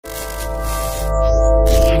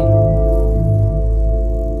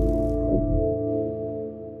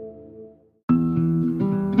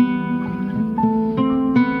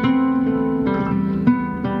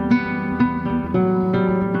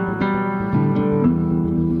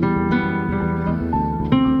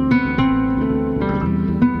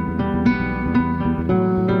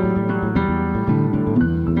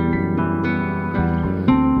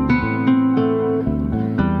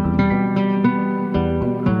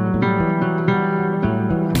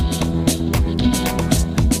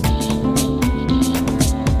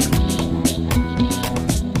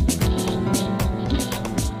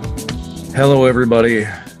Hello, everybody,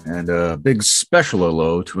 and a big special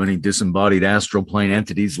hello to any disembodied astral plane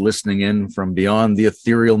entities listening in from beyond the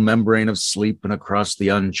ethereal membrane of sleep and across the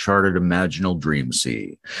uncharted imaginal dream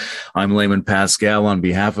sea. I'm Layman Pascal on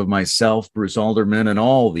behalf of myself, Bruce Alderman, and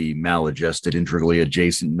all the maladjusted, integrally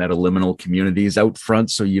adjacent metaliminal communities out front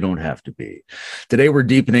so you don't have to be. Today, we're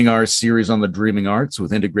deepening our series on the dreaming arts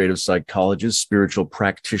with integrative psychologist, spiritual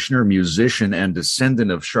practitioner, musician, and descendant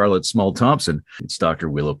of Charlotte Small Thompson. It's Dr.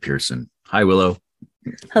 Willow Pearson. Hi, Willow.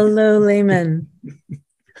 Hello, Layman.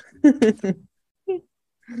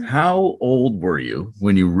 How old were you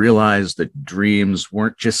when you realized that dreams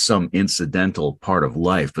weren't just some incidental part of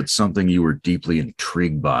life, but something you were deeply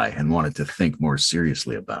intrigued by and wanted to think more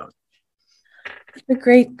seriously about?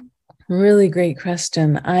 Really great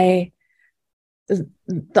question. The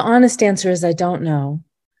honest answer is I don't know.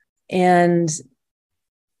 And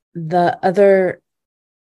the other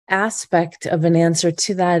aspect of an answer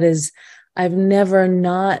to that is I've never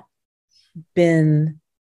not been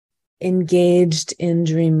engaged in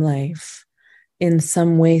dream life in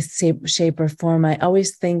some way, shape, or form. I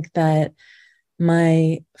always think that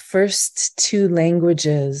my first two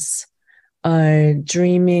languages are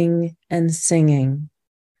dreaming and singing.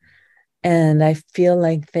 And I feel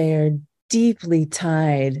like they are deeply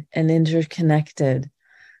tied and interconnected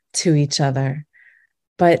to each other.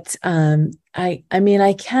 But I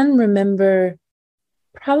can remember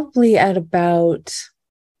probably at about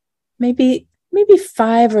maybe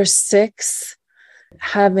 5 or 6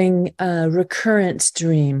 having a recurrent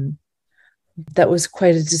dream that was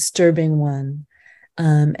quite a disturbing one.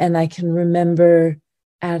 And I can remember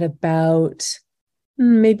at about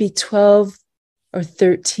maybe 12 or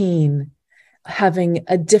 13 having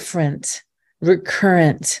a different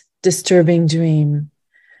recurrent disturbing dream.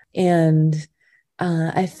 And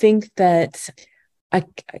I think that I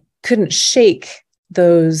couldn't shake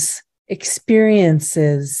those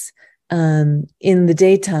experiences in the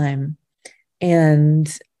daytime,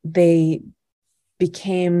 and they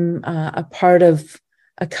became a part of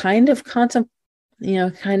a kind of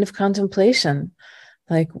contemplation.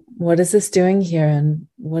 Like, what is this doing here, and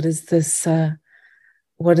what does this have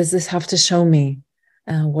to show me?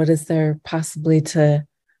 What is there possibly to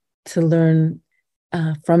learn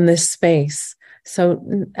from this space? So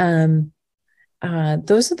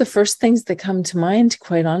those are the first things that come to mind,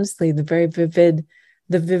 quite honestly, the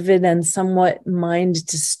vivid and somewhat mind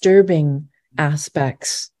disturbing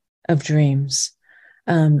aspects of dreams,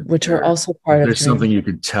 which are also part of dreams. There's something you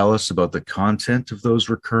could tell us about the content of those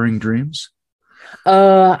recurring dreams?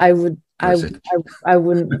 I wouldn't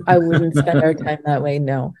spend our time that way.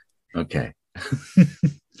 No. Okay.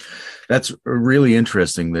 That's really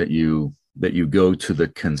interesting that you go to the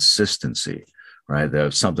consistency, right?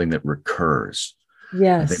 Of something that recurs.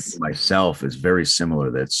 Yes. I think for myself is very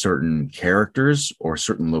similar, that certain characters or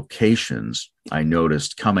certain locations I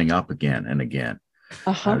noticed coming up again and again.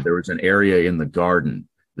 There was an area in the garden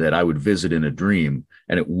that I would visit in a dream,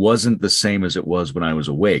 and it wasn't the same as it was when I was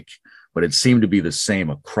awake, but it seemed to be the same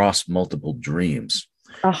across multiple dreams.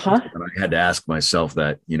 And I had to ask myself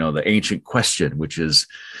that, the ancient question, which is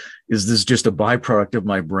this just a byproduct of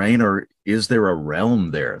my brain, or is there a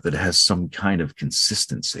realm there that has some kind of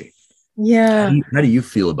consistency? Yeah. How do you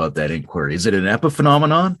feel about that inquiry? Is it an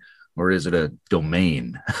epiphenomenon or is it a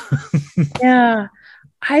domain? Yeah.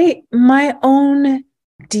 My own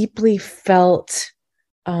deeply felt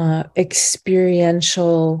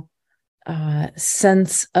experiential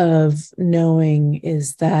sense of knowing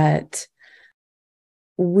is that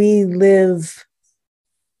we live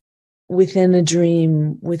within a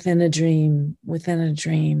dream,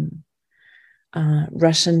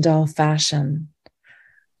 Russian doll fashion.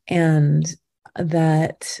 And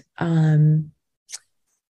that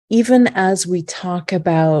even as we talk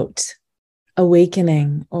about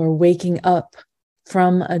awakening or waking up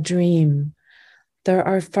from a dream, there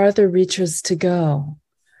are farther reaches to go.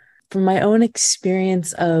 From my own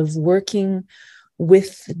experience of working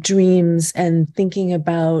with dreams and thinking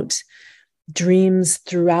about dreams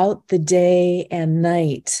throughout the day and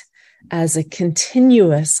night as a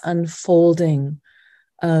continuous unfolding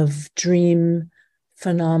of dream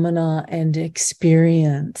phenomena and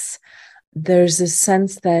experience, there's a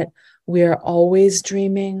sense that we are always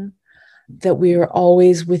dreaming, that we are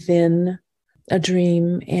always within a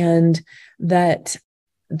dream, and that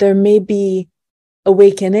there may be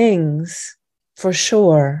awakenings for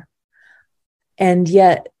sure, and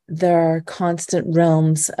yet there are constant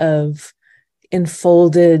realms of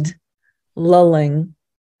enfolded lulling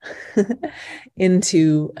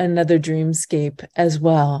into another dreamscape as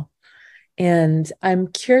well. And I'm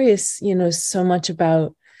curious, so much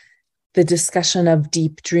about the discussion of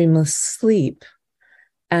deep dreamless sleep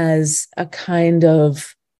as a kind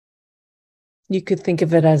of, you could think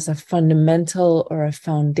of it as a fundamental or a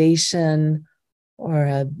foundation or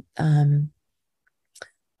a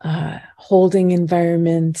holding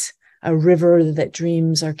environment, a river that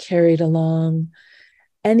dreams are carried along.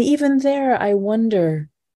 And even there, I wonder,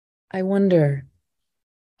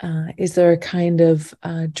 is there a kind of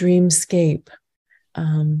dreamscape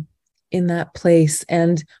in that place?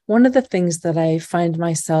 And one of the things that I find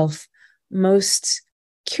myself most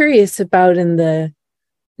curious about in the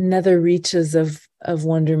nether reaches of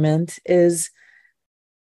wonderment is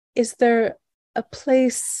there a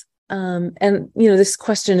place, and this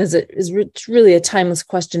question is really a timeless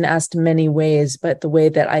question asked many ways, but the way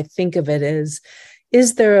that I think of it is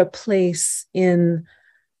there a place in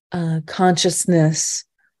consciousness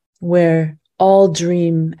where all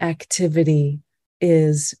dream activity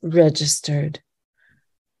is registered,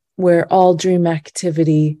 where all dream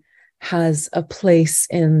activity has a place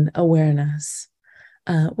in awareness,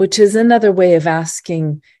 which is another way of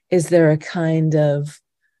asking, is there a kind of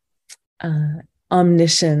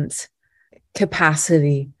omniscient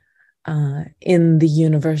capacity in the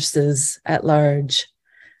universes at large,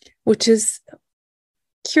 which is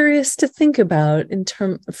curious to think about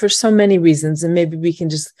for so many reasons, and maybe we can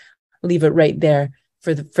just leave it right there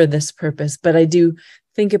for this purpose. But I do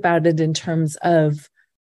think about it in terms of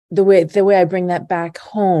the way I bring that back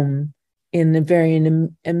home in a very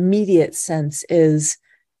immediate sense is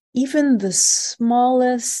even the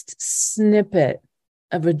smallest snippet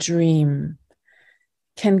of a dream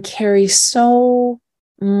can carry so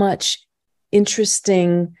much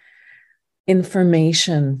interesting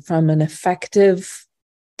information from an affective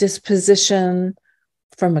disposition,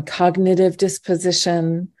 from a cognitive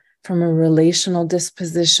disposition, from a relational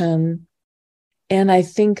disposition. And I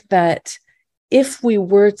think that if we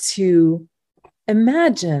were to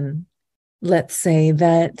imagine, let's say,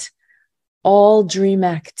 that all dream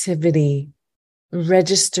activity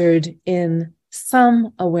registered in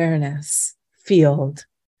some awareness field,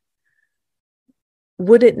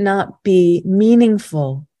 would it not be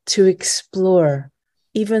meaningful to explore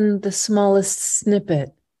even the smallest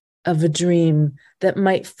snippet of a dream that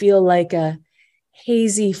might feel like a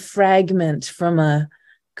hazy fragment from a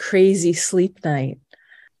crazy sleep night,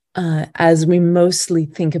 as we mostly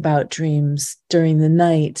think about dreams during the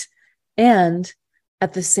night? And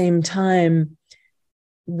at the same time,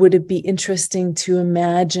 would it be interesting to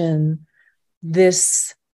imagine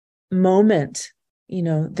this moment,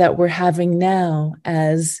 that we're having now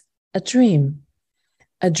as a dream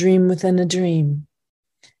within a dream?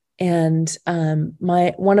 And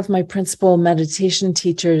one of my principal meditation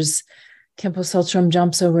teachers, Khenpo Tsultrim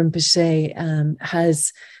Gyaltsen Rinpoche,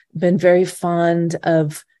 has been very fond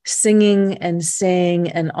of singing and saying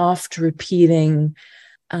and oft repeating,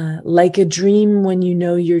 like a dream when you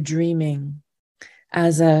know you're dreaming,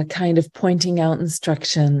 as a kind of pointing out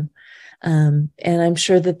instruction. And I'm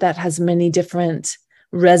sure that has many different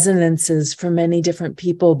resonances for many different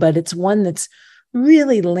people, but it's one that's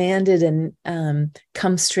really landed and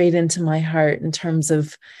come straight into my heart in terms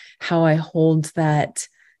of how I hold that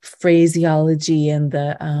phraseology and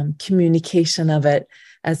the communication of it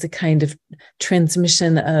as a kind of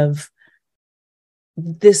transmission of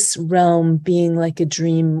this realm being like a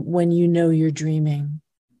dream when you know you're dreaming.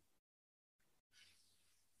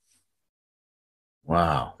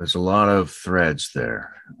 Wow, there's a lot of threads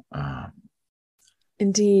there.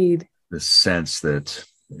 Indeed. The sense that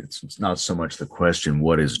it's not so much the question,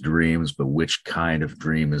 what is dreams, but which kind of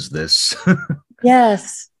dream is this?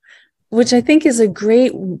 Yes, which I think is a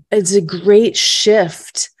great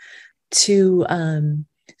shift to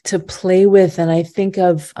play with. And I think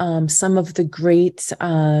of some of the great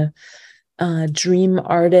dream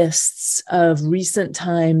artists of recent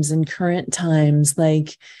times and current times,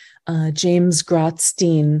 like James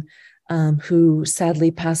Grotstein, who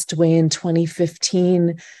sadly passed away in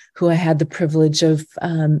 2015, who I had the privilege of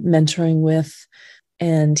mentoring with.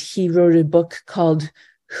 And he wrote a book called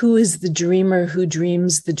Who is the Dreamer Who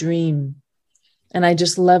Dreams the Dream? And I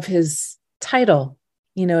just love his title.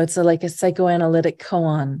 It's like a psychoanalytic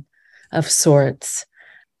koan of sorts.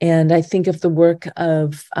 And I think of the work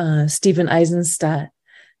of Stephen Eisenstadt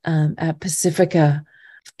at Pacifica,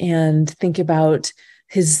 and think about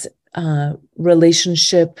his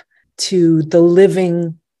relationship to the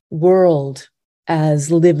living world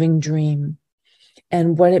as living dream,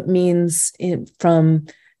 and what it means from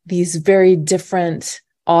these very different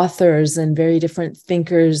authors and very different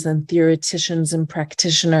thinkers and theoreticians and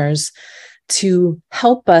practitioners to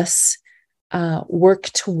help us work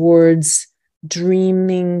towards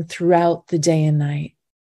dreaming throughout the day and night.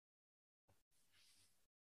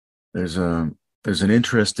 There's a there's an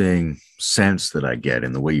interesting sense that I get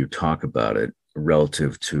in the way you talk about it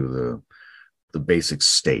relative to the basic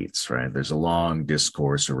states, right? There's a long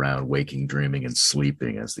discourse around waking, dreaming, and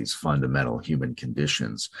sleeping as these fundamental human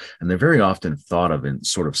conditions. And they're very often thought of in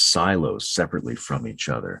sort of silos separately from each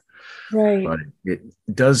other. Right. But it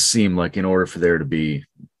does seem like in order for there to be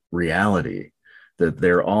reality, that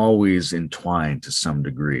they're always entwined to some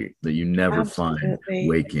degree, that you never find Absolutely.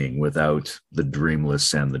 waking without the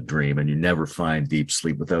dreamless and the dream, and you never find deep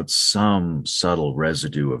sleep without some subtle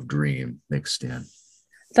residue of dream mixed in.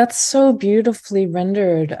 That's so beautifully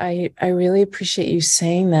rendered. I really appreciate you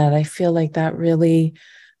saying that. I feel like that really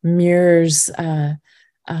mirrors a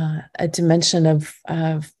dimension of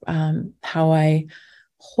how I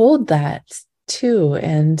hold that too.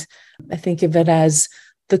 And I think of it as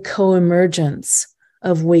the co-emergence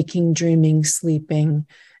of waking, dreaming, sleeping,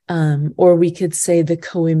 or we could say the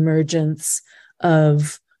co-emergence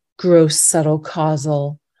of gross, subtle,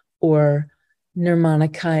 causal, or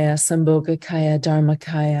Nirmanakaya, Sambhogakaya,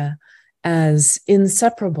 Dharmakaya as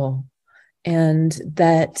inseparable, and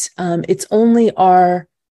that it's only our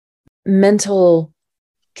mental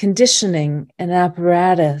conditioning and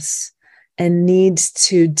apparatus and needs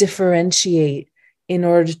to differentiate in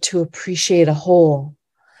order to appreciate a whole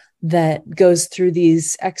that goes through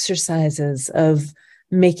these exercises of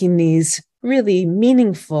making these really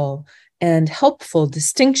meaningful and helpful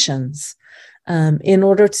distinctions in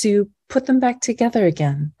order to put them back together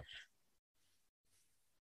again.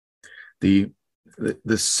 The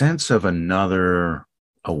sense of another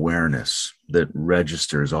awareness that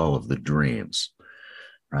registers all of the dreams,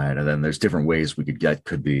 right? And then there's different ways we could get,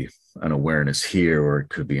 could be an awareness here, or it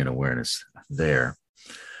could be an awareness there.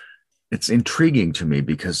 It's intriguing to me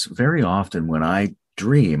because very often when I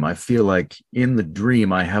dream, I feel like in the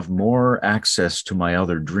dream, I have more access to my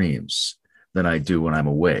other dreams than I do when I'm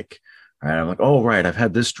awake. Right? I'm like, oh, right, I've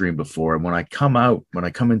had this dream before. And when I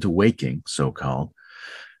come into waking, so-called,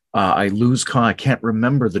 I can't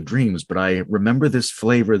remember the dreams, but I remember this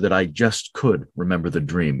flavor that I just could remember the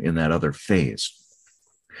dream in that other phase.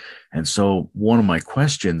 And so one of my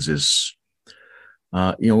questions is,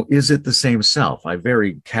 is it the same self? I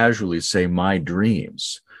very casually say my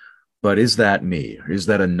dreams, but is that me? Is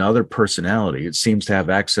that another personality? It seems to have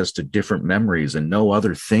access to different memories and know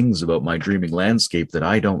other things about my dreaming landscape that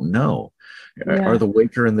I don't know. Are Yeah, the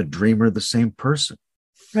waker and the dreamer the same person?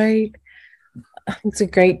 right. It's a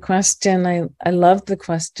great question. I love the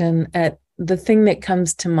question. The thing that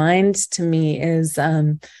comes to mind to me is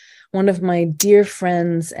one of my dear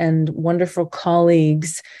friends and wonderful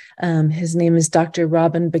colleagues. His name is Dr.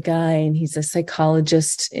 Robin Begay, and he's a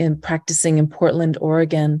psychologist practicing in Portland,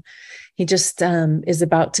 Oregon. He just is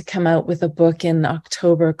about to come out with a book in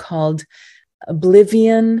October called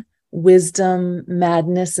Oblivion, Wisdom,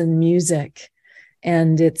 Madness, and Music.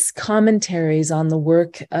 And it's commentaries on the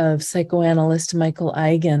work of psychoanalyst Michael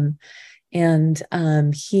Eigen. And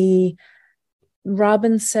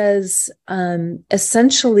Robin says,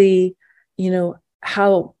 essentially,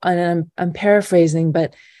 how, and I'm paraphrasing,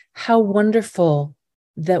 but how wonderful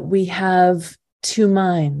that we have two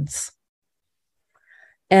minds.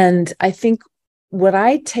 And I think what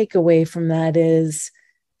I take away from that is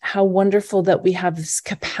how wonderful that we have this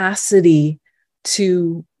capacity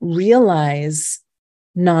to realize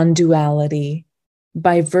non-duality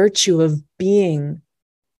by virtue of being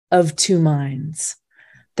of two minds,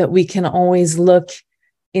 that we can always look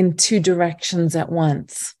in two directions at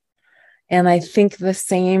once. And I think the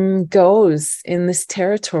same goes in this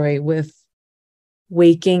territory with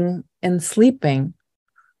waking and sleeping.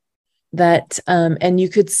 That and you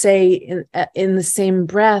could say in the same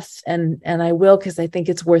breath, and I will, because I think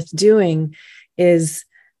it's worth doing, is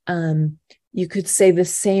you could say the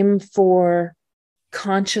same for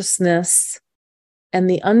consciousness and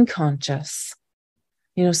the unconscious.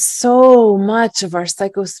 So much of our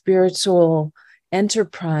psychospiritual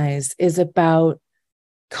enterprise is about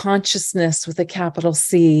consciousness with a capital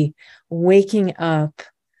C, waking up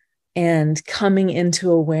and coming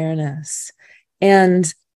into awareness.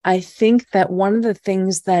 And I think that one of the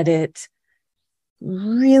things that it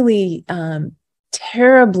really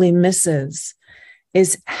terribly misses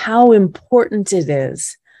is how important it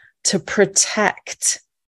is to protect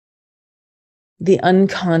the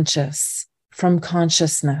unconscious from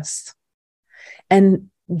consciousness. And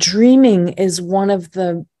dreaming is one of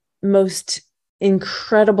the most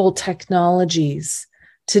incredible technologies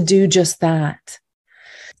to do just that.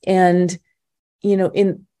 And,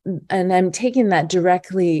 and I'm taking that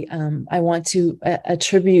directly. I want to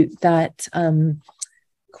attribute that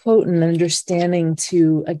quote and understanding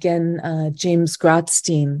to, again, James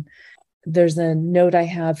Grotstein, there's a note I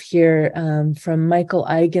have here from Michael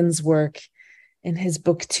Eigen's work in his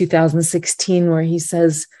book 2016, where he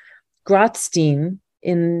says Grotstein,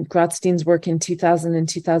 in Grotstein's work in 2000 and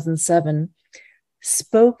 2007,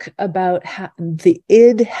 spoke about the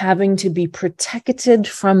id having to be protected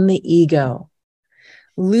from the ego.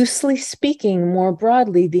 Loosely speaking, more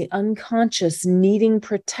broadly, the unconscious needing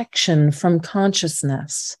protection from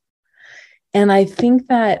consciousness. And I think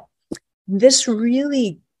that this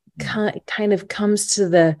really kind of comes to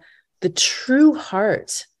the true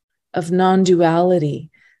heart of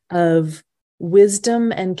non-duality, of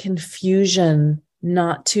wisdom and confusion,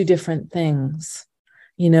 not two different things.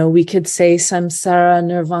 We could say samsara,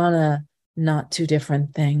 nirvana, not two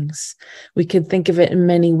different things. We could think of it in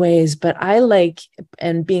many ways, but I like,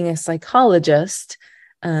 and being a psychologist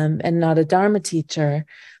and not a Dharma teacher,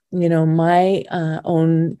 my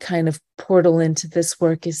own kind of portal into this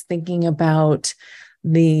work is thinking about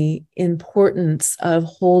the importance of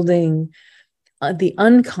holding the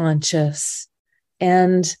unconscious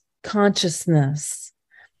and consciousness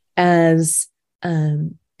as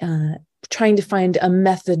trying to find a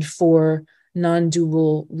method for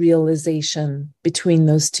non-dual realization between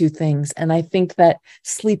those two things. And I think that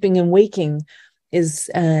sleeping and waking is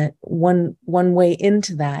one way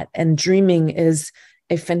into that, and dreaming is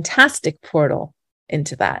a fantastic portal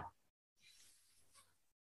into that.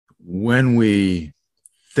 When we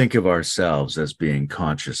think of ourselves as being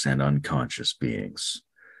conscious and unconscious beings,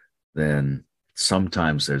 then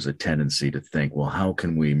sometimes there's a tendency to think, well, how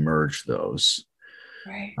can we merge those?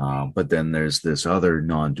 Right. But then there's this other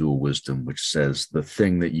non-dual wisdom, which says the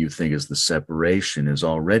thing that you think is the separation is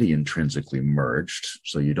already intrinsically merged,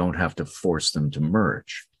 so you don't have to force them to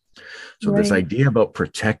merge. So Right. This idea about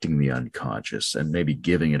protecting the unconscious and maybe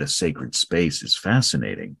giving it a sacred space is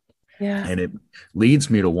fascinating. Yeah. And it leads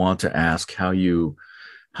me to want to ask how you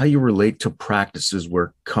relate to practices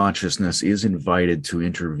where consciousness is invited to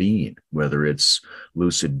intervene, whether it's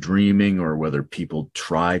lucid dreaming or whether people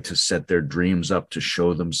try to set their dreams up to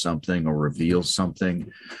show them something or reveal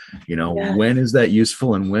something. Yeah. When is that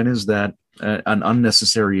useful, and when is that an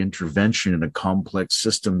unnecessary intervention in a complex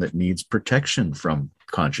system that needs protection from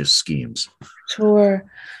conscious schemes? Sure.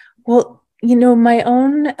 Well, my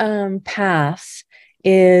own path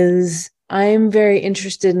is, I'm very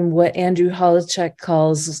interested in what Andrew Holacek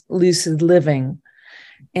calls lucid living.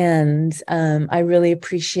 And I really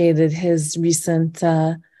appreciated his recent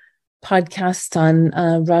podcast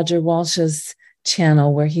on Roger Walsh's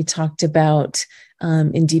channel, where he talked about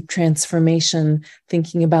in Deep Transformation,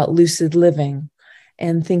 thinking about lucid living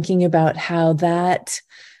and thinking about how that,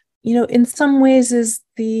 in some ways is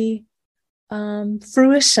the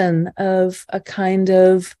fruition of a kind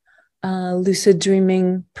of lucid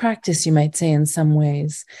dreaming practice, you might say, in some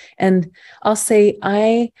ways. And I'll say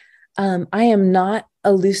I am not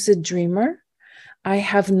a lucid dreamer. I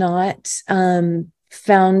have not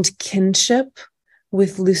found kinship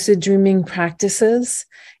with lucid dreaming practices.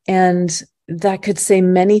 And that could say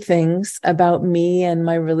many things about me and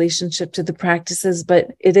my relationship to the practices,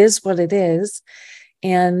 but it is what it is.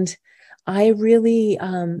 And I really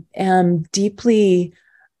am deeply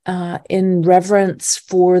in reverence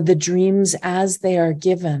for the dreams as they are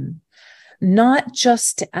given, not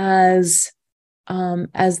just as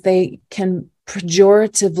they can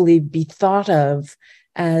pejoratively be thought of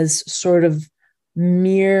as sort of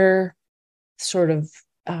mere sort of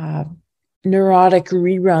neurotic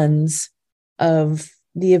reruns of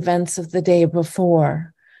the events of the day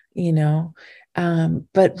before,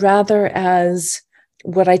 but rather as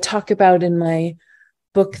what I talk about in my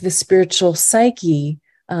book, The Spiritual Psyche,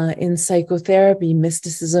 in psychotherapy,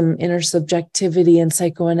 mysticism, intersubjectivity, and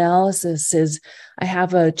psychoanalysis, is I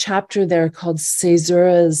have a chapter there called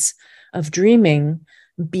Caesuras of Dreaming,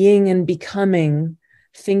 Being and Becoming,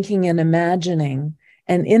 Thinking and Imagining.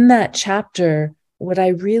 And in that chapter, what I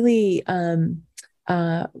really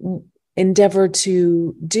endeavor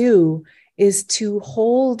to do is to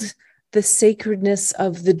hold the sacredness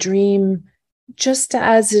of the dream just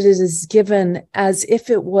as it is given, as if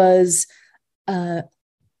it was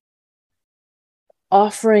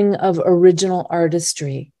offering of original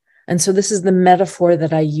artistry. And so this is the metaphor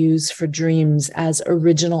that I use for dreams, as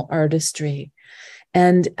original artistry.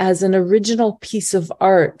 And as an original piece of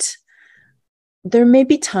art, there may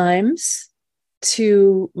be times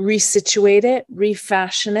to resituate it,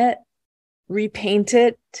 refashion it, repaint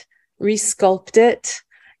it, resculpt it,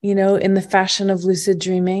 in the fashion of lucid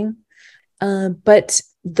dreaming. But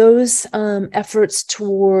those efforts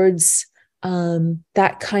towards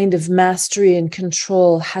that kind of mastery and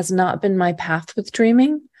control has not been my path with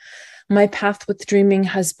dreaming. My path with dreaming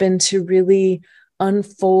has been to really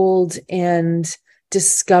unfold and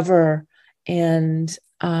discover and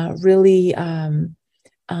really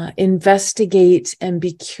investigate and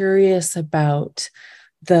be curious about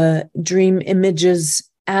the dream images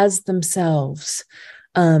as themselves.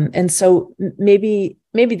 And so maybe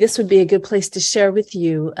this would be a good place to share with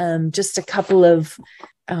you just a couple of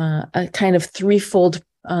a kind of threefold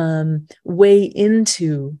way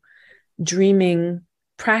into dreaming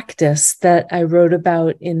practice that I wrote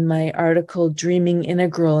about in my article, Dreaming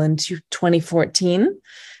Integral, in 2014.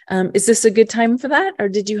 Is this a good time for that? Or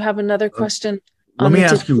did you have another question? Let me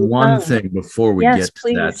ask you one thing before we get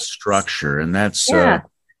to that structure, and that's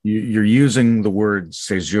you're using the word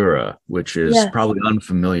caesura, which is probably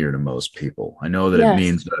unfamiliar to most people. I know that it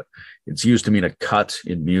means it's used to mean a cut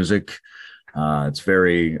in music. It's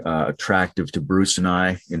very attractive to Bruce and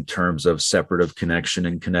I in terms of separative connection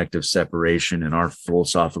and connective separation in our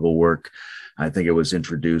philosophical work. I think it was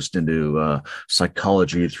introduced into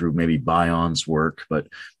psychology through maybe Bion's work, but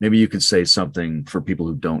maybe you could say something for people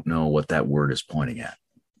who don't know what that word is pointing at.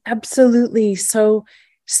 Absolutely. So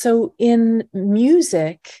in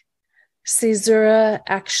music, caesura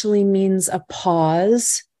actually means a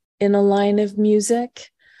pause in a line of music.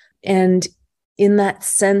 And in that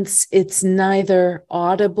sense, it's neither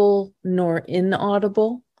audible nor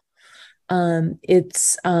inaudible.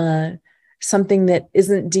 It's something that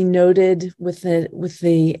isn't denoted with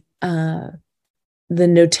the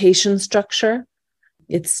notation structure.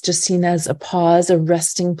 It's just seen as a pause, a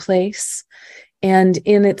resting place. And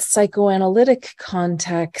in its psychoanalytic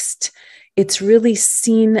context, it's really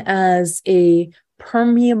seen as a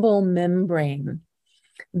permeable membrane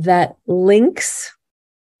that links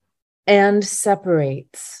and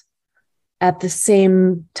separates at the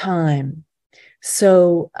same time.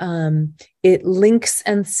 So it links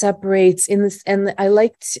and separates in this, and I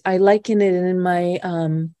liken it in my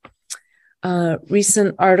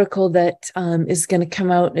recent article that is going to come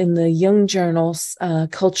out in the Jung journals,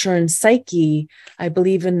 Culture and Psyche, I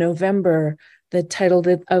believe in November. The title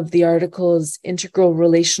of the article is Integral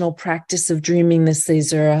Relational Practice of Dreaming the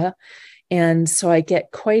Caesura. And so I get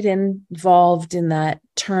quite involved in that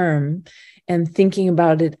term and thinking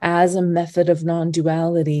about it as a method of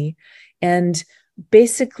non-duality. And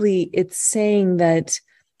basically, it's saying that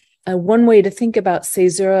one way to think about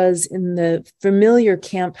caesuras in the familiar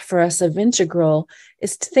camp for us of integral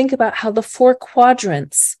is to think about how the four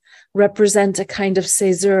quadrants represent a kind of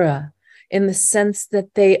caesura in the sense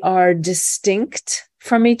that they are distinct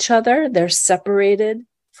from each other. They're separated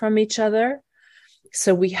from each other.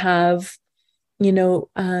 So we have,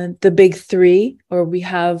 the big three, or we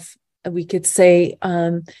could say,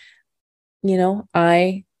 I,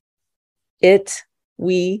 it,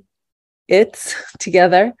 we, it's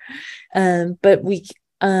together. But we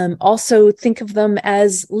also think of them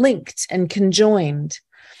as linked and conjoined,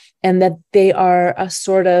 and that they are a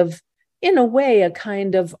sort of, in a way, a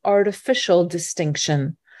kind of artificial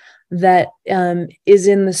distinction that is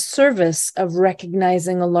in the service of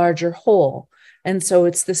recognizing a larger whole. And so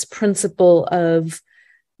it's this principle of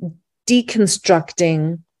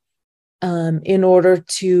deconstructing in order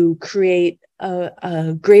to create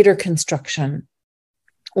a greater construction,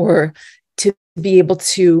 or to be able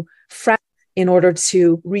to in order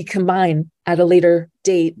to recombine at a later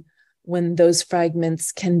date when those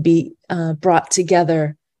fragments can be brought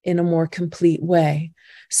together in a more complete way.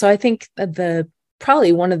 So I think that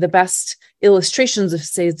probably one of the best illustrations of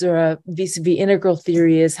caesura vis-a-vis integral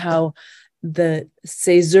theory is how the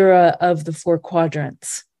caesura of the four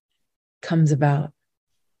quadrants comes about.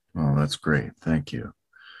 Oh, that's great. Thank you.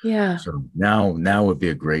 Yeah. So now would be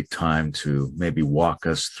a great time to maybe walk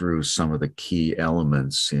us through some of the key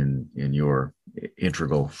elements in your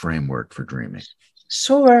integral framework for dreaming.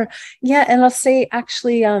 Sure. Yeah. And I'll say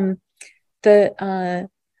actually so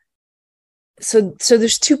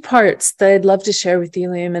there's two parts that I'd love to share with you,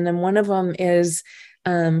 Liam. And then one of them is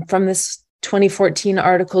from this 2014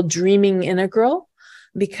 article, Dreaming Integral,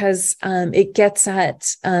 because it gets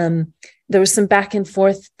at, there was some back and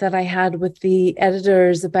forth that I had with the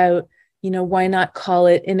editors about, why not call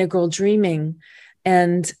it integral dreaming?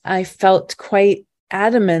 And I felt quite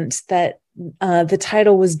adamant that the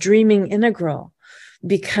title was Dreaming Integral,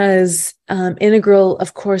 because integral,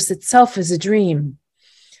 of course, itself is a dream.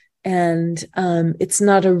 And it's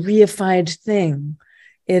not a reified thing.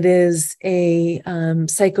 It is a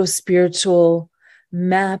psycho-spiritual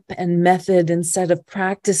map and method and set of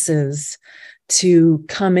practices to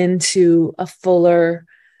come into a fuller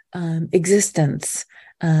existence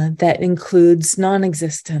that includes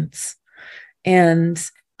non-existence. And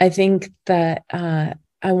I think that I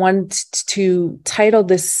wanted to title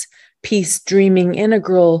this piece Dreaming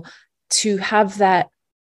Integral to have that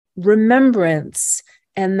remembrance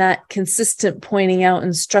and that consistent pointing out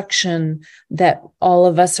instruction that all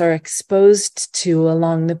of us are exposed to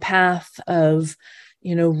along the path of,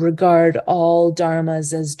 regard all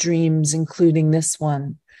dharmas as dreams, including this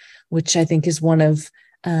one, which I think is one of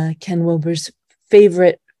Ken Wilber's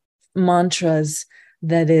favorite mantras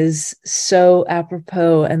that is so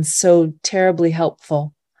apropos and so terribly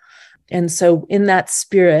helpful. And so in that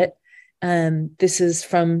spirit, this is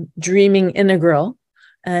from Dreaming Integral.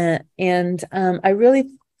 And I really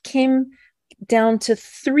came down to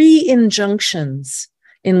 3 injunctions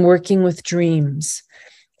in working with dreams.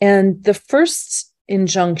 And the first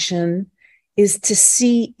injunction is to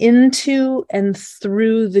see into and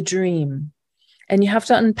through the dream. And you have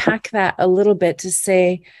to unpack that a little bit to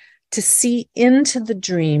say, to see into the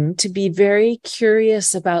dream, to be very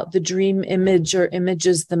curious about the dream image or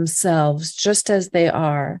images themselves, just as they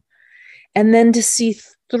are. And then to see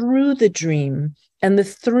through the dream. And the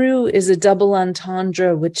through is a double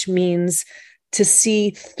entendre, which means to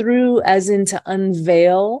see through as in to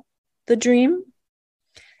unveil the dream.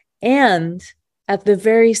 And at the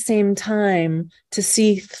very same time, to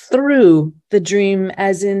see through the dream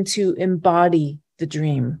as in to embody the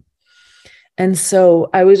dream. And so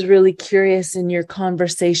I was really curious in your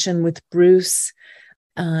conversation with Bruce,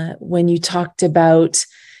 when you talked about,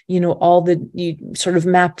 you sort of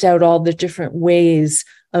mapped out all the different ways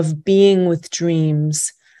of being with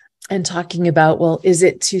dreams and talking about, well, is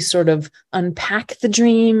it to sort of unpack the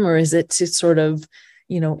dream, or is it to sort of,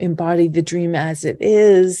 embody the dream as it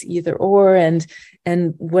is, either or? And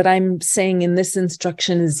what I'm saying in this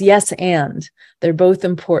instruction is yes, and they're both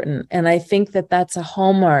important. And I think that that's a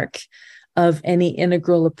hallmark of any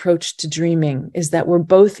integral approach to dreaming, is that we're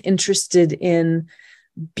both interested in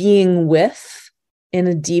being with in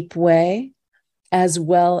a deep way, as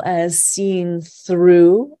well as seeing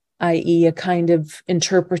through, i.e., a kind of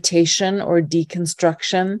interpretation or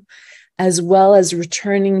deconstruction, as well as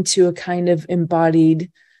returning to a kind of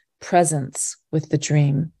embodied presence with the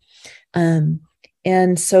dream.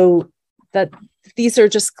 And so that these are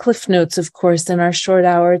just cliff notes, of course, in our short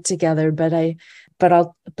hour together, but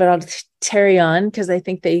I'll tarry on because I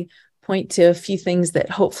think they point to a few things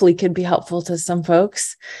that hopefully could be helpful to some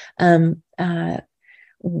folks. The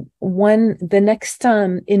next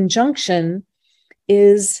injunction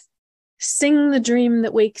is sing the dream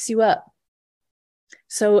that wakes you up.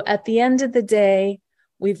 So at the end of the day,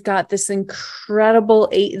 we've got this incredible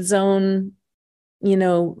 8-zone,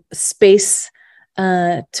 space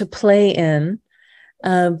to play in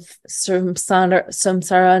of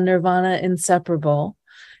samsara, nirvana, inseparable.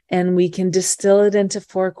 And we can distill it into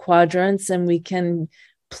 4 quadrants, and we can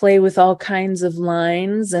play with all kinds of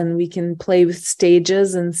lines, and we can play with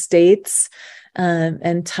stages and states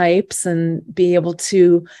and types, and be able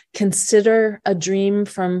to consider a dream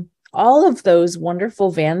from all of those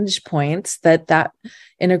wonderful vantage points that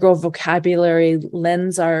integral vocabulary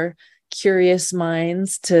lends our curious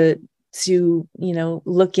minds to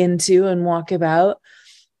look into and walk about.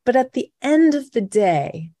 But at the end of the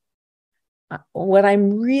day, what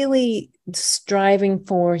I'm really striving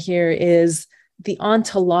for here is the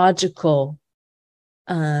ontological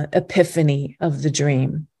epiphany of the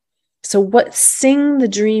dream. So sing the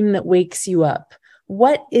dream that wakes you up.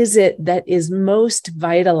 What is it that is most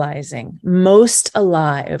vitalizing, most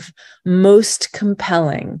alive, most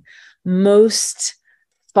compelling, most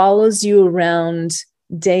follows you around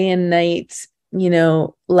day and night,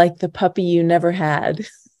 like the puppy you never had,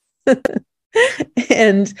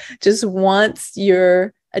 and just wants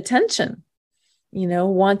your attention,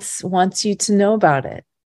 wants you to know about it.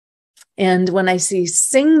 And when I say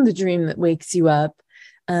sing the dream that wakes you up,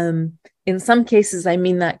 in some cases, I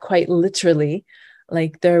mean that quite literally.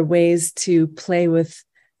 Like there are ways to play with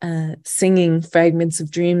singing fragments of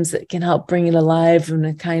dreams that can help bring it alive in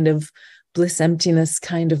a kind of bliss emptiness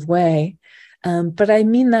kind of way. But I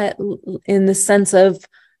mean that in the sense of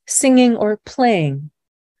singing or playing,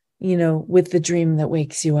 with the dream that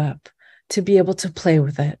wakes you up, to be able to play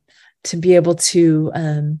with it, to be able to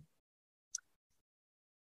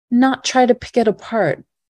not try to pick it apart.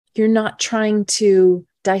 You're not trying to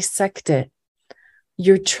dissect it.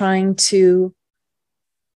 You're trying to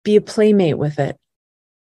be a playmate with it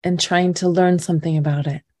and trying to learn something about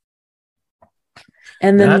it.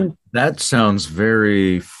 And then that sounds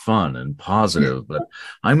very fun and positive, but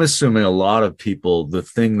I'm assuming a lot of people, the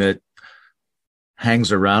thing that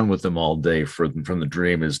hangs around with them all day from the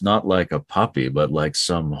dream is not like a puppy, but like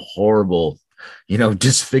some horrible,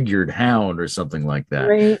 disfigured hound or something like that.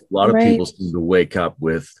 Right, a lot of people seem to wake up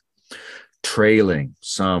with trailing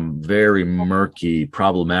some very murky,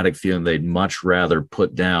 problematic feeling they'd much rather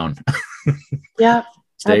put down. Yeah,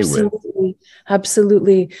 Stay absolutely. with.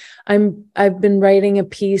 Absolutely. I've been writing a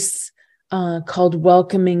piece called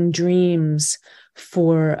Welcoming Dreams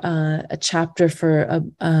for a chapter for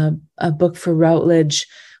a book for Routledge,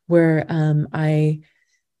 where I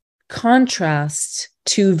contrast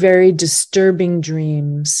two very disturbing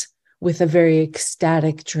dreams with a very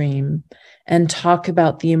ecstatic dream, and talk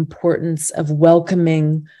about the importance of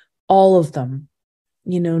welcoming all of them,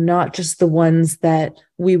 not just the ones that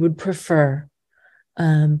we would prefer,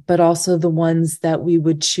 but also the ones that we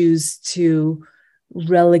would choose to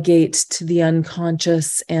relegate to the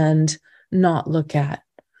unconscious and not look at.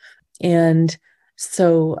 And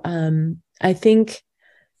so I think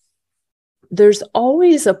there's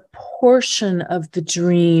always a portion of the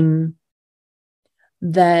dream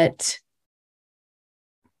that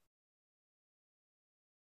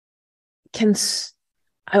can,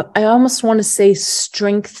 I almost want to say,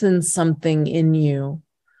 strengthen something in you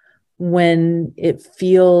when it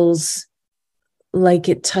feels like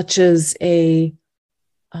it touches a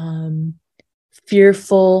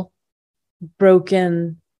fearful,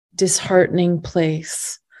 broken, disheartening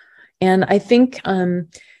place. And I think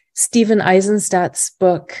Stephen Eisenstadt's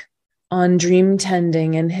book on dream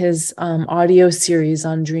tending and his audio series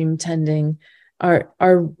on dream tending are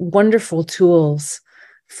wonderful tools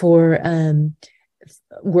for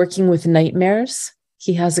working with nightmares.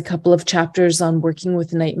 He has a couple of chapters on working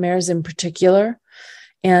with nightmares in particular.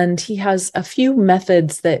 And he has a few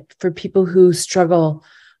methods that for people who struggle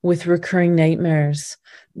with recurring nightmares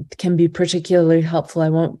can be particularly helpful. I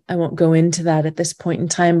won't go into that at this point in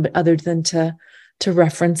time, but other than to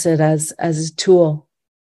reference it as a tool.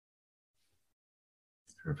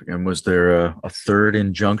 Perfect. And was there a third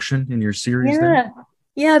injunction in your series there?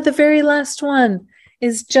 Yeah, the very last one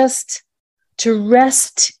is just to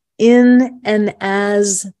rest in and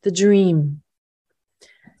as the dream.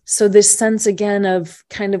 So this sense again of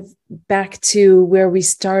kind of back to where we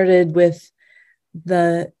started with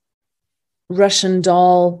the Russian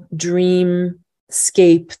doll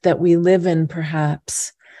dreamscape that we live in,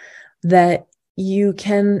 perhaps, that you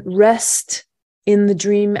can rest in the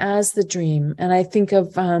dream as the dream. And I think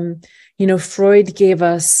of, Freud gave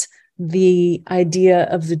us the idea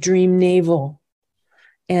of the dream navel,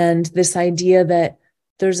 and this idea that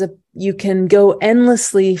you can go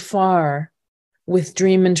endlessly far with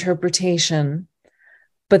dream interpretation,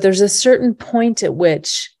 but there's a certain point at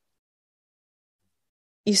which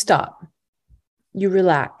you stop, you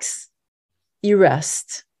relax, you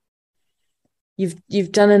rest.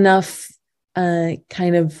 You've done enough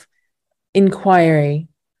kind of inquiry,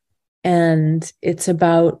 and it's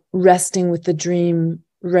about resting with the dream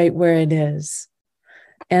right where it is.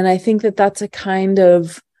 And I think that that's a kind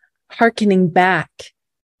of hearkening back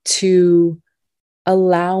to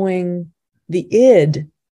allowing the id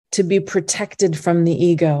to be protected from the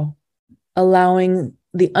ego, allowing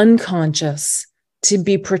the unconscious to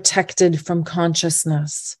be protected from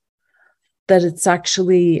consciousness. That it's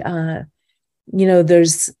actually,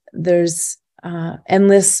 there's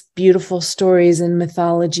endless beautiful stories in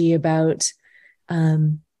mythology about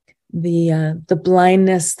the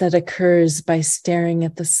blindness that occurs by staring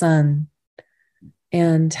at the sun,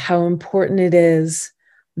 and how important it is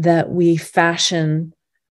that we fashion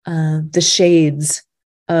the shades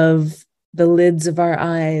of the lids of our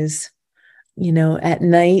eyes, at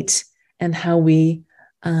night, and how we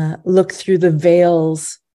look through the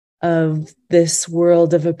veils of this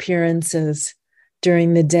world of appearances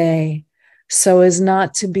during the day, so as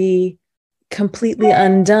not to be completely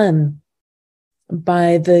undone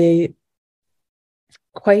by the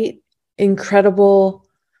quite incredible,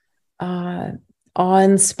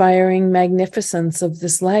 awe-inspiring magnificence of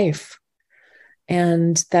this life.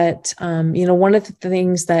 And that, one of the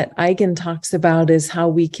things that Eigen talks about is how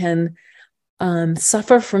we can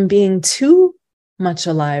suffer from being too much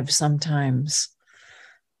alive sometimes,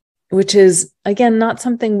 which is, again, not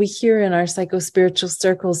something we hear in our psychospiritual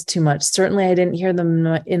circles too much. Certainly, I didn't hear them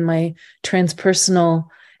in my transpersonal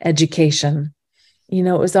education. It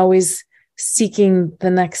was always seeking the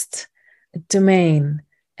next domain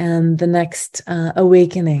and the next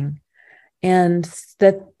awakening. And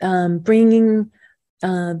that bringing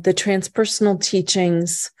the transpersonal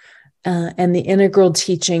teachings and the integral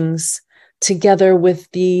teachings together with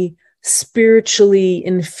the spiritually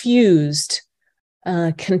infused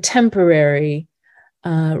contemporary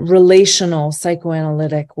relational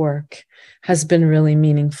psychoanalytic work has been really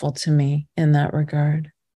meaningful to me in that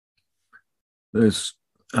regard. This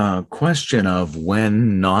question of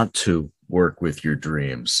when not to work with your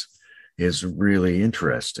dreams is really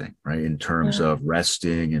interesting, right? In terms Yeah. of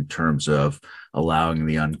resting, in terms of allowing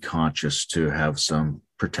the unconscious to have some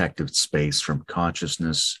protective space from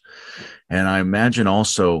consciousness. And I imagine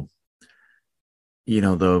also,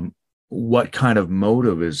 the what kind of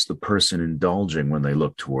motive is the person indulging when they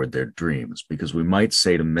look toward their dreams? Because we might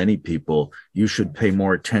say to many people, you should pay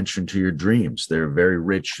more attention to your dreams. They're very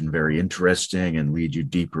rich and very interesting and lead you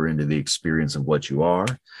deeper into the experience of what you are.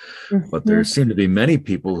 But there Mhm. seem to be many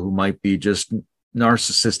people who might be just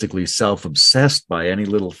narcissistically self-obsessed by any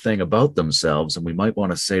little thing about themselves. And we might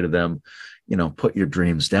want to say to them, put your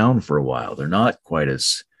dreams down for a while. They're not quite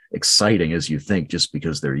as exciting as you think just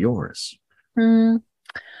because they're yours. Mm,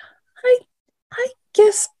 I I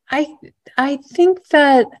guess I think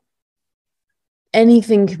that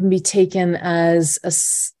anything can be taken as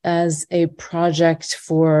a project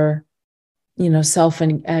for,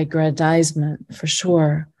 self-aggrandizement, for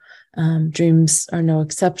sure. Dreams are no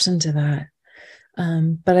exception to that.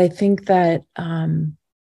 But I think that I'm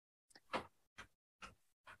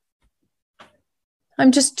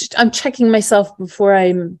checking myself before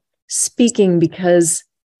I'm speaking, because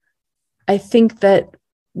I think that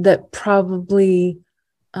probably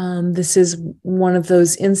this is one of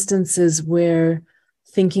those instances where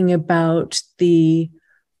thinking about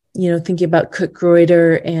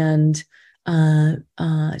Cook-Greuter and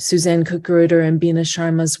Suzanne Cook-Greuter and Bina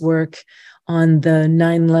Sharma's work on the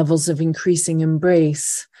 9 levels of increasing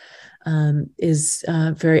embrace is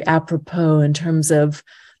very apropos in terms of,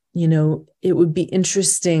 it would be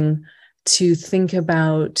interesting to think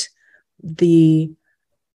about the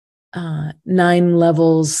 9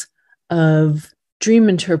 levels of dream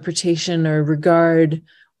interpretation or regard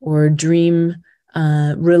or dream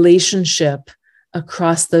relationship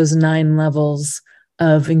across those 9 levels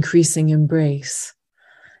of increasing embrace,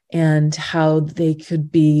 and how they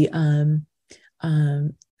could be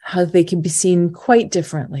seen quite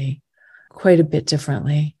differently, quite a bit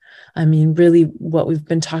differently. I mean, really, what we've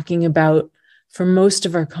been talking about for most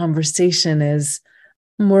of our conversation is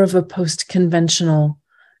more of a post-conventional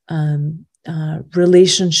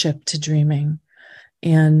relationship to dreaming.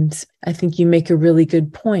 And I think you make a really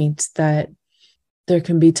good point that there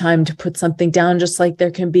can be time to put something down, just like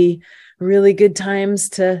there can be really good times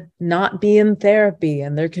to not be in therapy,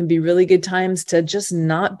 and there can be really good times to just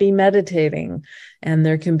not be meditating, and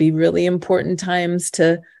there can be really important times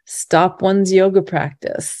to stop one's yoga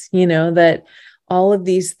practice. That all of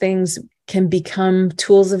these things can become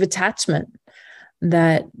tools of attachment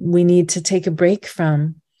that we need to take a break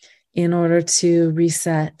from in order to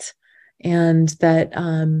reset. And that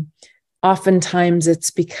oftentimes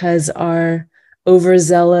it's because our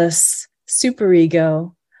overzealous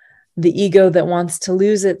superego, the ego that wants to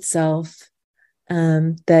lose itself,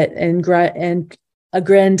 that and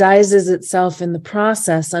aggrandizes itself in the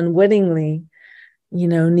process unwittingly,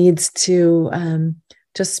 needs to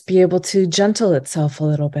just be able to gentle itself a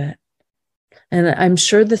little bit. And I'm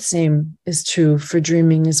sure the same is true for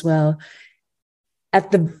dreaming as well.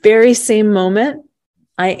 At the very same moment,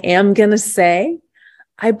 I am going to say,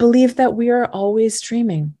 I believe that we are always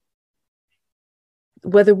dreaming,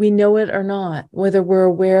 whether we know it or not, whether we're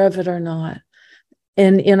aware of it or not,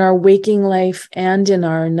 and in our waking life and in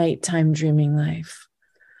our nighttime dreaming life,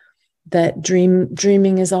 that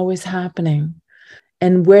dreaming is always happening.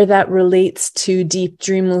 And where that relates to deep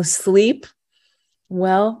dreamless sleep,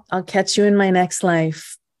 well, I'll catch you in my next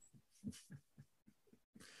life.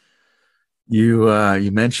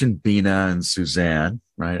 You mentioned Bina and Suzanne,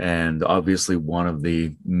 right? And obviously one of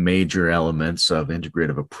the major elements of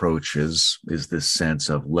integrative approaches is this sense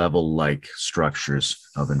of level-like structures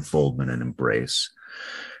of enfoldment and embrace.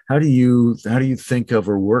 How do you think of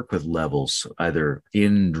or work with levels, either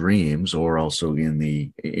in dreams or also in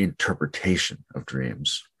the interpretation of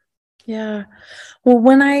dreams? Yeah. Well,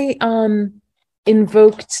 when I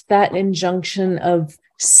invoked that injunction of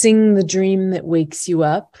sing the dream that wakes you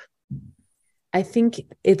up, I think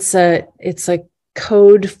it's a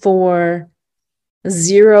code for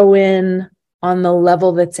zero in on the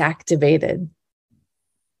level that's activated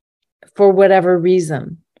for whatever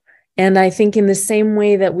reason. And I think in the same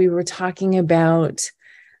way that we were talking about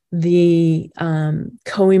the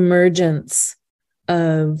co-emergence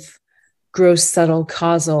of gross, subtle,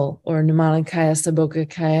 causal, or Nirmanakaya,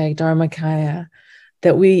 Sabokakaya, Dharmakaya,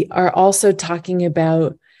 that we are also talking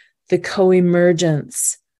about the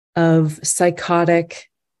co-emergence of psychotic,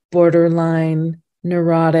 borderline,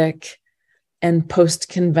 neurotic, and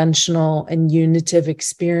post-conventional and unitive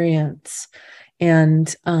experience.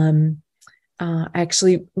 And I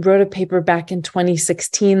actually wrote a paper back in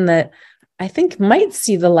 2016 that I think might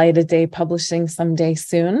see the light of day publishing someday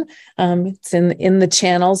soon. It's in the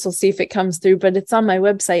channels. We'll see if it comes through, but it's on my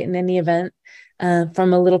website in any event,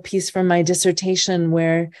 from a little piece from my dissertation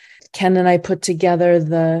where Ken and I put together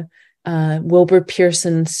the Wilbur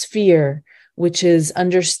Pearson sphere, which is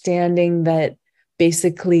understanding that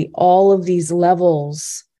basically all of these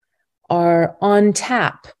levels are on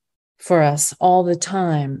tap for us all the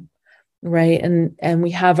time, right? And we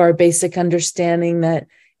have our basic understanding that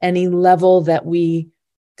any level that we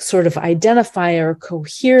sort of identify or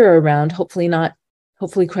cohere around, hopefully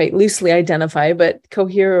quite loosely identify, but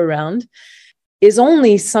cohere around, is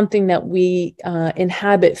only something that we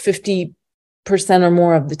inhabit 50% or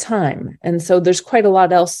more of the time. And so there's quite a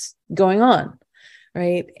lot else going on,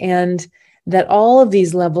 right? And that all of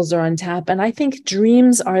these levels are on tap. And I think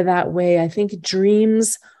dreams are that way. I think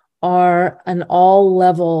dreams are an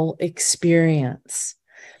all-level experience.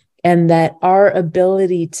 And that our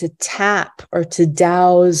ability to tap or to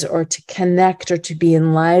douse or to connect or to be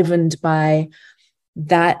enlivened by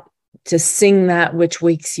that, to sing that which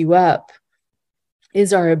wakes you up,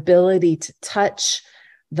 is our ability to touch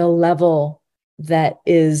the level that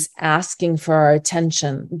is asking for our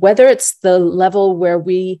attention, whether it's the level where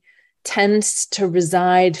we tend to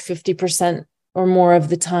reside 50% or more of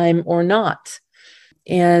the time or not.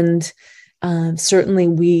 And certainly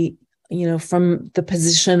we, from the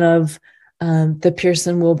position of the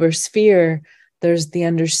Pearson-Wilbur sphere, there's the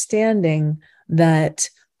understanding that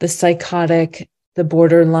the psychotic, the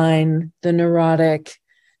borderline, the neurotic,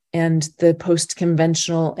 and the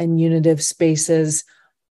post-conventional and unitive spaces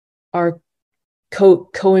are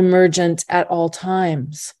co-emergent at all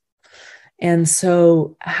times. And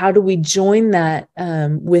so how do we join that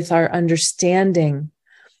with our understanding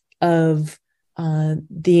of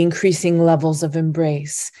the increasing levels of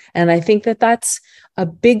embrace? And I think that that's a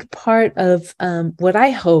big part of what I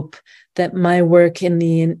hope that my work in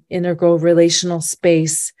the integral relational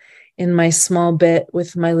space, in my small bit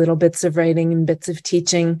with my little bits of writing and bits of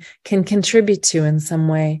teaching, can contribute to in some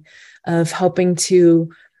way, of helping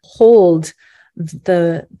to hold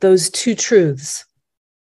those two truths.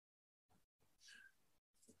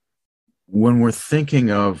 When we're thinking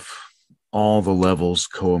of all the levels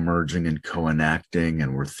co-emerging and co-enacting,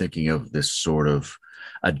 and we're thinking of this sort of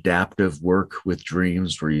adaptive work with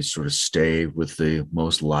dreams where you sort of stay with the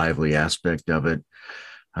most lively aspect of it,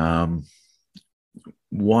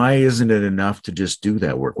 why isn't it enough to just do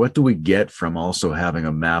that work? What do we get from also having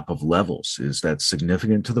a map of levels? Is that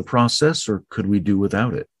significant to the process, or could we do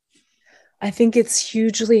without it? I think it's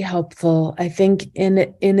hugely helpful. I think in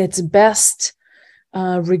its best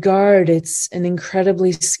regard, it's an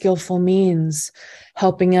incredibly skillful means,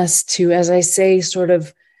 helping us to, as I say, sort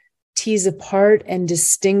of tease apart and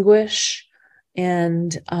distinguish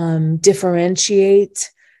and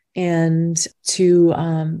differentiate, and to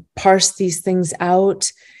parse these things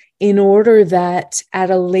out in order that at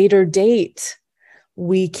a later date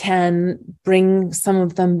we can bring some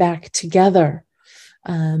of them back together.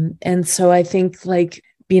 And so I think, like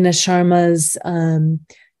Bina Sharma's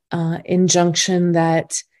injunction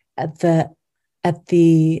that at the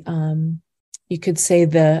you could say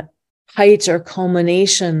the height or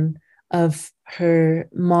culmination of her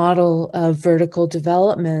model of vertical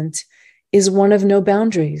development is one of no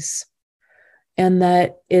boundaries, and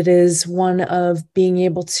that it is one of being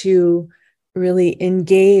able to really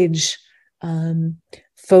engage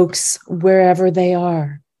folks wherever they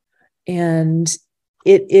are. And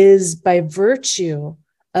it is by virtue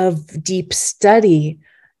of deep study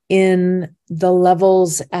in the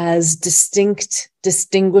levels as distinct,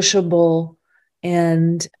 distinguishable,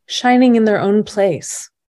 and shining in their own place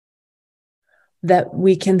that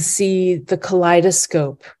we can see the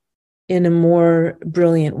kaleidoscope in a more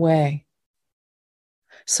brilliant way.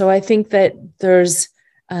 So I think that there's,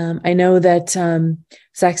 I know that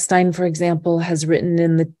Zach Stein, for example, has written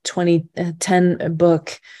in the 2010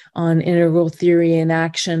 book on integral theory and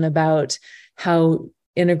action about how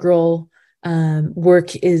integral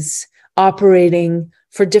work is operating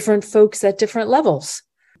for different folks at different levels.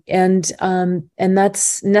 And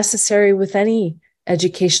that's necessary with any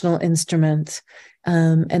educational instrument.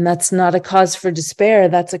 And that's not a cause for despair.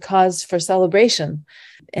 That's a cause for celebration.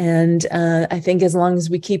 And I think as long as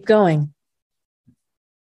we keep going.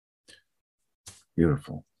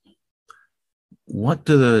 Beautiful. What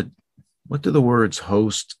do the words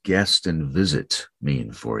host, guest, and visit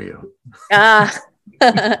mean for you?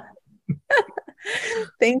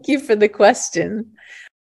 Thank you for the question.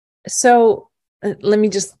 So let me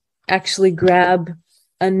just actually grab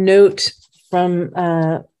a note from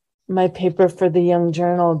my paper for the Young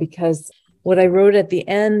Journal, because what I wrote at the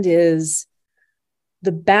end is,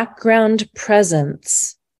 the background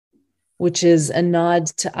presence, which is a nod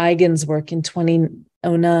to Eigen's work in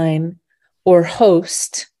 2009, or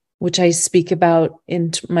host, which I speak about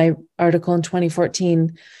in my article in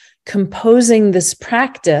 2014, composing this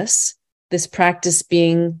practice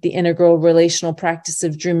being the integral relational practice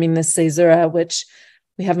of dreaming the Caesura, which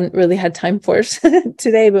we haven't really had time for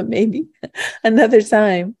today, but maybe another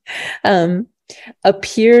time,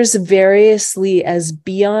 appears variously as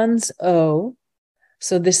Bion's O.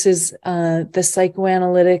 So this is the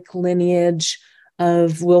psychoanalytic lineage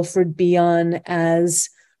of Wilfred Bion as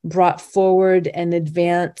brought forward and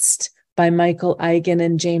advanced by Michael Eigen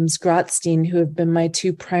and James Grotstein, who have been my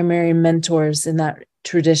two primary mentors in that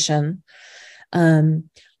tradition.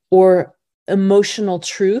 Or emotional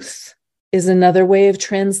truth is another way of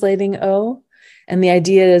translating O. And the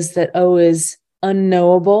idea is that O is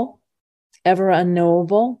unknowable, ever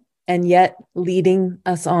unknowable, and yet leading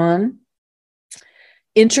us on.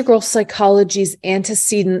 Integral psychology's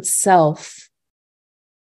antecedent self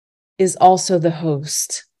is also the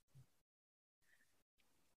host,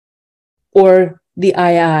 or the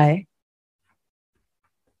I,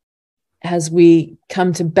 as we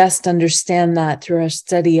come to best understand that through our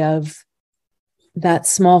study of that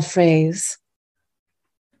small phrase.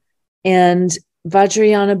 And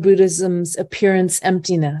Vajrayana Buddhism's appearance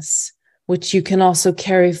emptiness, which you can also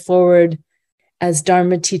carry forward as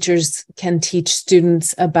Dharma teachers can teach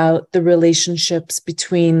students about the relationships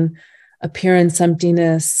between appearance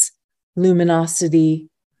emptiness, luminosity,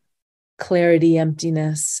 clarity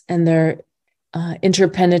emptiness, and their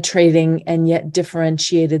interpenetrating and yet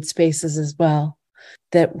differentiated spaces as well,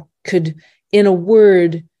 that could, in a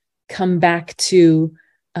word, come back to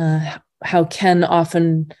how Ken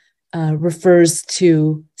often refers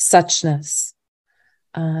to suchness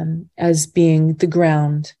as being the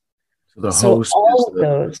ground. So the host all is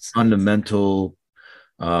the fundamental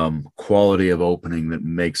quality of opening that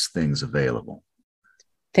makes things available.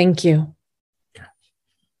 Thank you.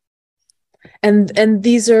 And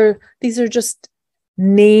these are just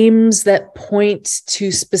names that point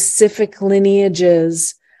to specific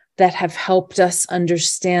lineages that have helped us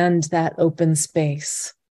understand that open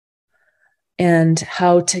space and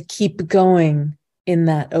how to keep going in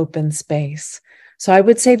that open space. So I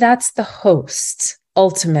would say that's the host,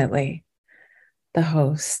 ultimately, the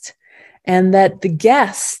host, and that the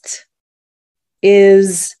guest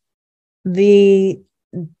is the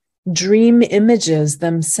dream images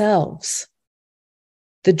themselves.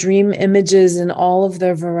 The dream images in all of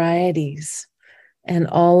their varieties and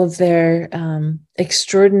all of their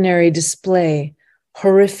extraordinary display,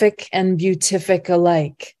 horrific and beatific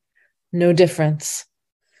alike, no difference.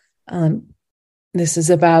 This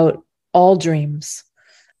is about all dreams,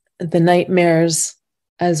 the nightmares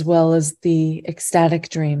as well as the ecstatic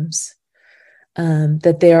dreams,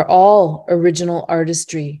 that they are all original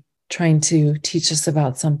artistry trying to teach us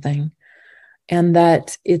about something, and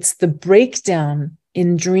that it's the breakdown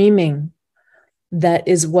in dreaming that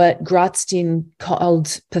is what Grotstein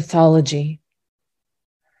called pathology.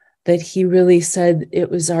 That he really said it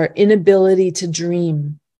was our inability to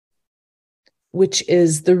dream, which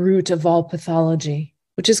is the root of all pathology,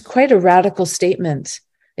 which is quite a radical statement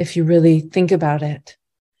if you really think about it.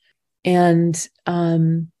 And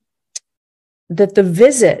that the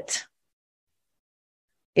visit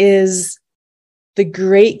is the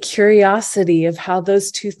great curiosity of how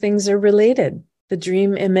those two things are related. The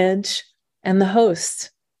dream image and the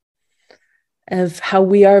host, of how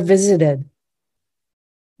we are visited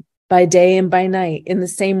by day and by night in the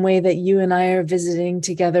same way that you and I are visiting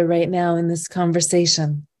together right now in this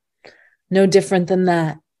conversation. No different than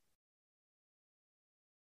that.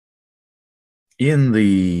 In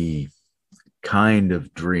the kind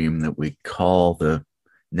of dream that we call the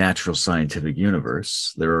natural scientific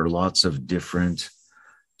universe, there are lots of different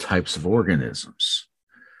types of organisms.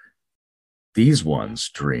 These ones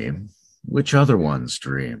dream. Which other ones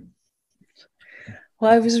dream?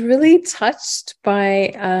 Well, I was really touched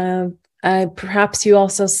by, perhaps you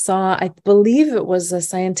also saw, I believe it was a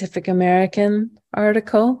Scientific American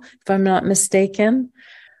article, if I'm not mistaken,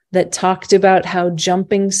 that talked about how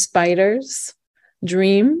jumping spiders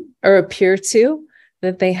dream or appear to,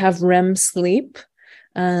 that they have REM sleep.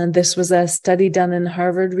 This was a study done in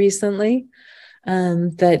Harvard recently.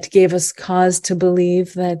 That gave us cause to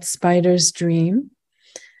believe that spiders dream.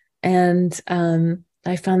 And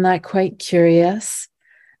I found that quite curious.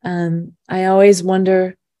 I always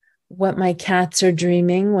wonder what my cats are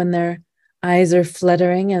dreaming when their eyes are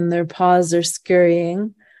fluttering and their paws are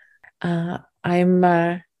scurrying. I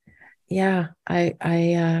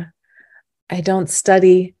don't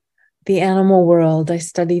study the animal world. I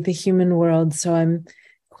study the human world, so I'm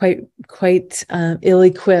quite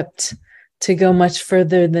ill-equipped to go much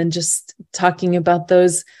further than just talking about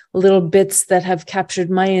those little bits that have captured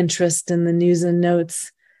my interest in the news and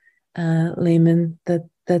notes layman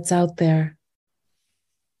that's out there.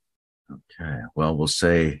 Okay. Well, we'll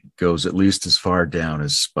say it goes at least as far down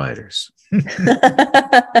as spiders.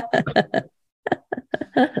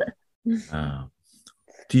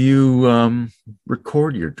 Do you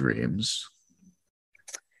record your dreams?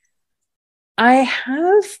 I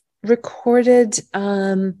have recorded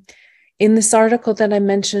in this article that I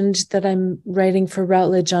mentioned that I'm writing for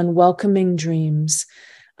Routledge on welcoming dreams.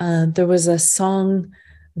 There was a song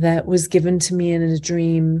that was given to me in a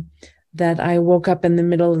dream that I woke up in the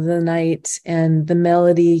middle of the night, and the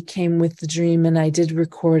melody came with the dream, and I did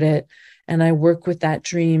record it, and I work with that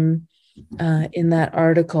dream in that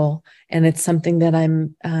article, and it's something that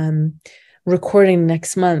I'm recording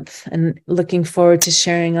next month and looking forward to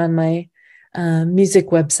sharing on my music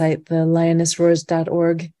website, the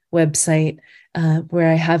lionessroars.org website, where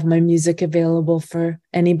I have my music available for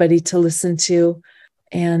anybody to listen to.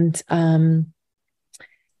 And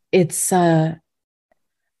it's the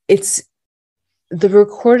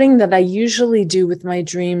recording that I usually do with my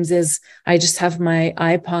dreams is I just have my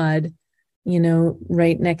iPod,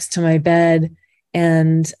 right next to my bed.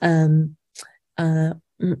 And one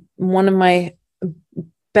of my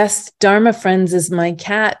best Dharma friends is my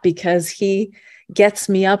cat, because he gets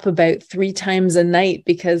me up about 3 times a night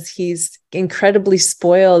because he's incredibly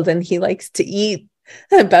spoiled and he likes to eat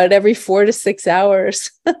about every 4 to 6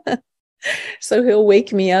 hours. So he'll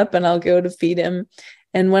wake me up and I'll go to feed him.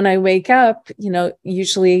 And when I wake up,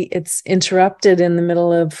 usually it's interrupted in the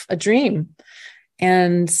middle of a dream.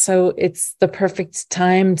 And so it's the perfect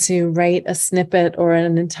time to write a snippet or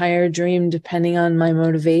an entire dream, depending on my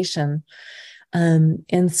motivation.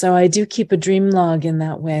 And so I do keep a dream log in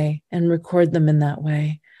that way and record them in that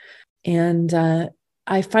way. And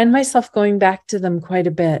I find myself going back to them quite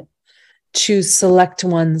a bit, choose select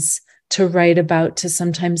ones to write about, to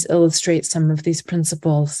sometimes illustrate some of these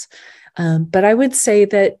principles. But I would say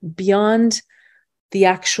that beyond the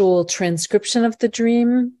actual transcription of the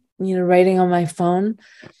dream, writing on my phone,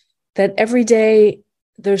 that every day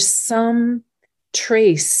there's some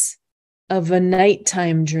trace of a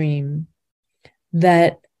nighttime dream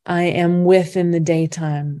that I am with in the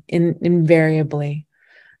daytime, invariably.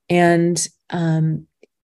 And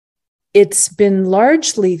it's been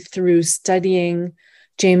largely through studying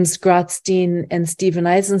James Grotstein and Stephen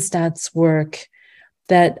Eisenstadt's work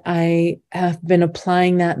that I have been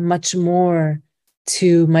applying that much more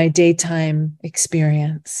to my daytime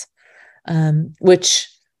experience, which,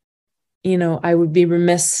 I would be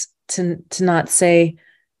remiss to not say,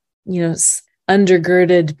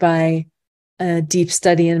 undergirded by deep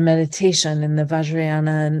study and meditation in the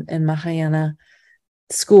Vajrayana and Mahayana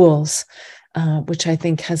schools, which I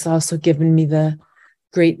think has also given me the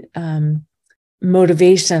great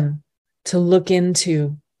motivation to look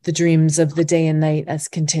into the dreams of the day and night as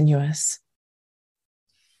continuous.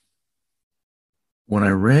 When I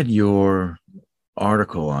read your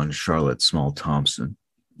article on Charlotte Small Thompson,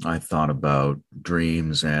 I thought about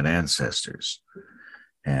dreams and ancestors,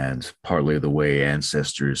 and partly the way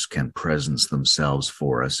ancestors can presence themselves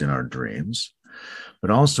for us in our dreams, but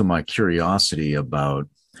also my curiosity about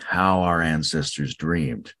how our ancestors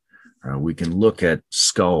dreamed. We can look at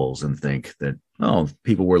skulls and think that,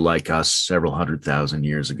 people were like us several 100,000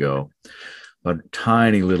 years ago, but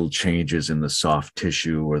tiny little changes in the soft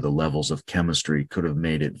tissue or the levels of chemistry could have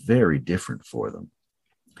made it very different for them.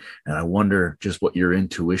 And I wonder just what your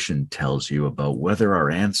intuition tells you about whether our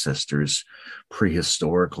ancestors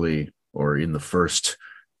prehistorically or in the first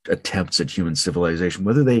attempts at human civilization,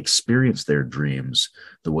 whether they experienced their dreams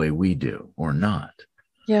the way we do or not.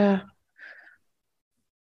 Yeah.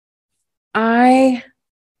 I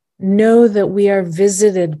know that we are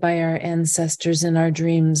visited by our ancestors in our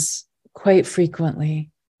dreams quite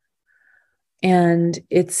frequently. And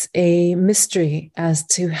it's a mystery as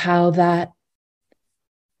to how that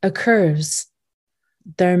occurs.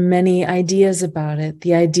 There are many ideas about it.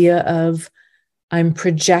 The idea of I'm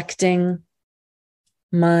projecting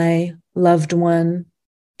my loved one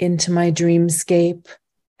into my dreamscape,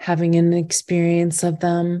 having an experience of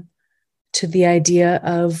them, to the idea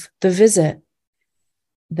of the visit,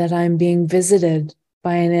 that I'm being visited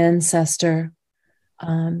by an ancestor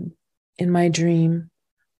in my dream.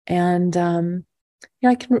 And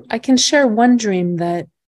I can share one dream that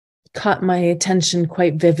caught my attention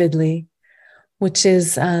quite vividly, which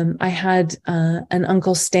is I had an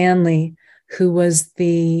Uncle Stanley who was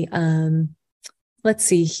he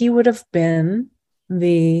would have been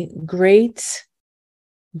the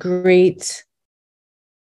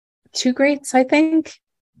two greats, I think,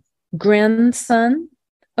 grandson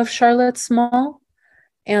of Charlotte Small.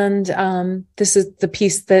 And this is the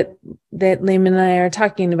piece that Lehman and I are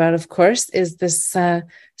talking about, of course, is this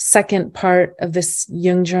second part of this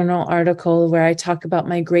Jung Journal article where I talk about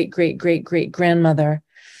my great-great-great-great-grandmother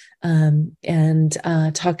and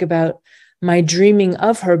talk about my dreaming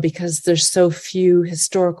of her because there's so few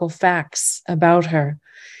historical facts about her.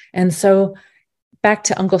 And so back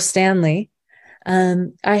to Uncle Stanley,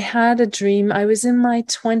 I had a dream. I was in my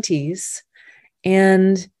 20s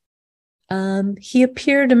and he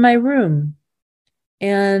appeared in my room,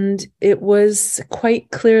 and it was quite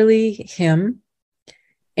clearly him.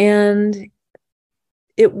 And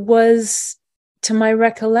it was, to my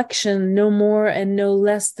recollection, no more and no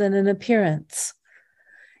less than an appearance.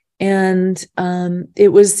 And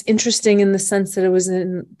it was interesting in the sense that it was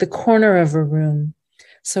in the corner of a room.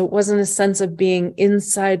 So it wasn't a sense of being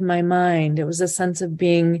inside my mind. It was a sense of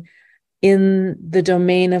being in the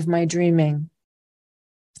domain of my dreaming.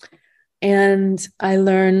 And I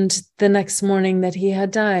learned the next morning that he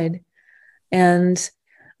had died. And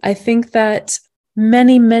I think that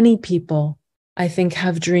many, many people, I think,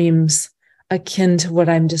 have dreams akin to what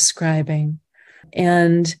I'm describing.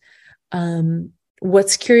 And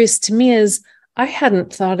what's curious to me is I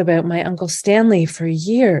hadn't thought about my Uncle Stanley for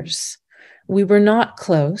years. We were not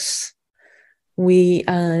close. We,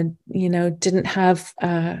 didn't have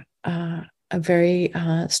a very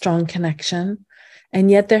strong connection. And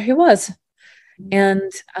yet there he was. And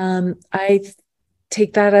I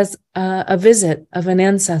take that as a visit of an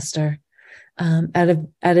ancestor at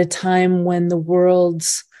a time when the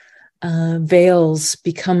world's veils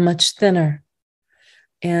become much thinner.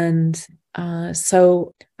 And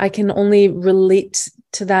so I can only relate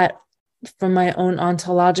to that from my own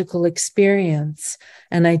ontological experience.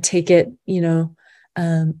 And I take it,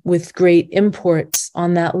 with great import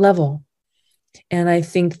on that level. And I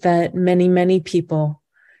think that many, many people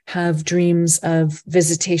have dreams of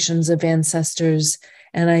visitations of ancestors.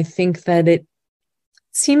 And I think that it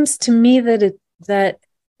seems to me that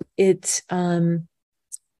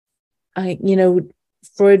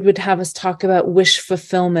Freud would have us talk about wish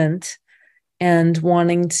fulfillment and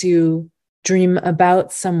wanting to dream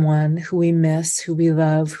about someone who we miss, who we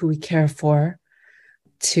love, who we care for,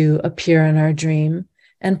 to appear in our dream.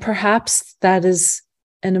 And perhaps that is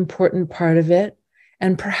an important part of it.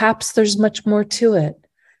 And perhaps there's much more to it.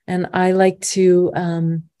 And I like to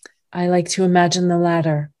imagine the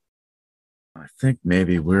latter. I think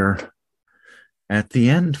maybe we're at the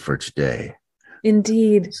end for today.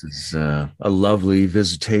 Indeed. This is a lovely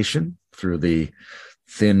visitation through the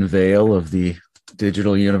thin veil of the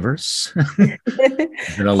digital universe. You've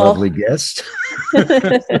been a lovely guest.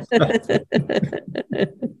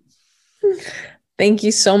 Thank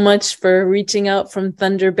you so much for reaching out from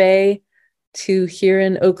Thunder Bay to here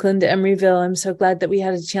in Oakland, Emeryville. I'm so glad that we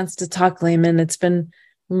had a chance to talk, Lehman. It's been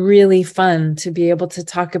really fun to be able to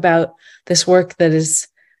talk about this work that is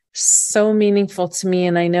so meaningful to me,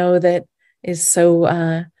 and I know that is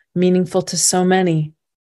so meaningful to so many.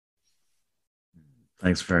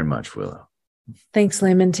 Thanks very much, Willow. Thanks,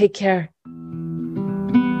 Lehman. Take care.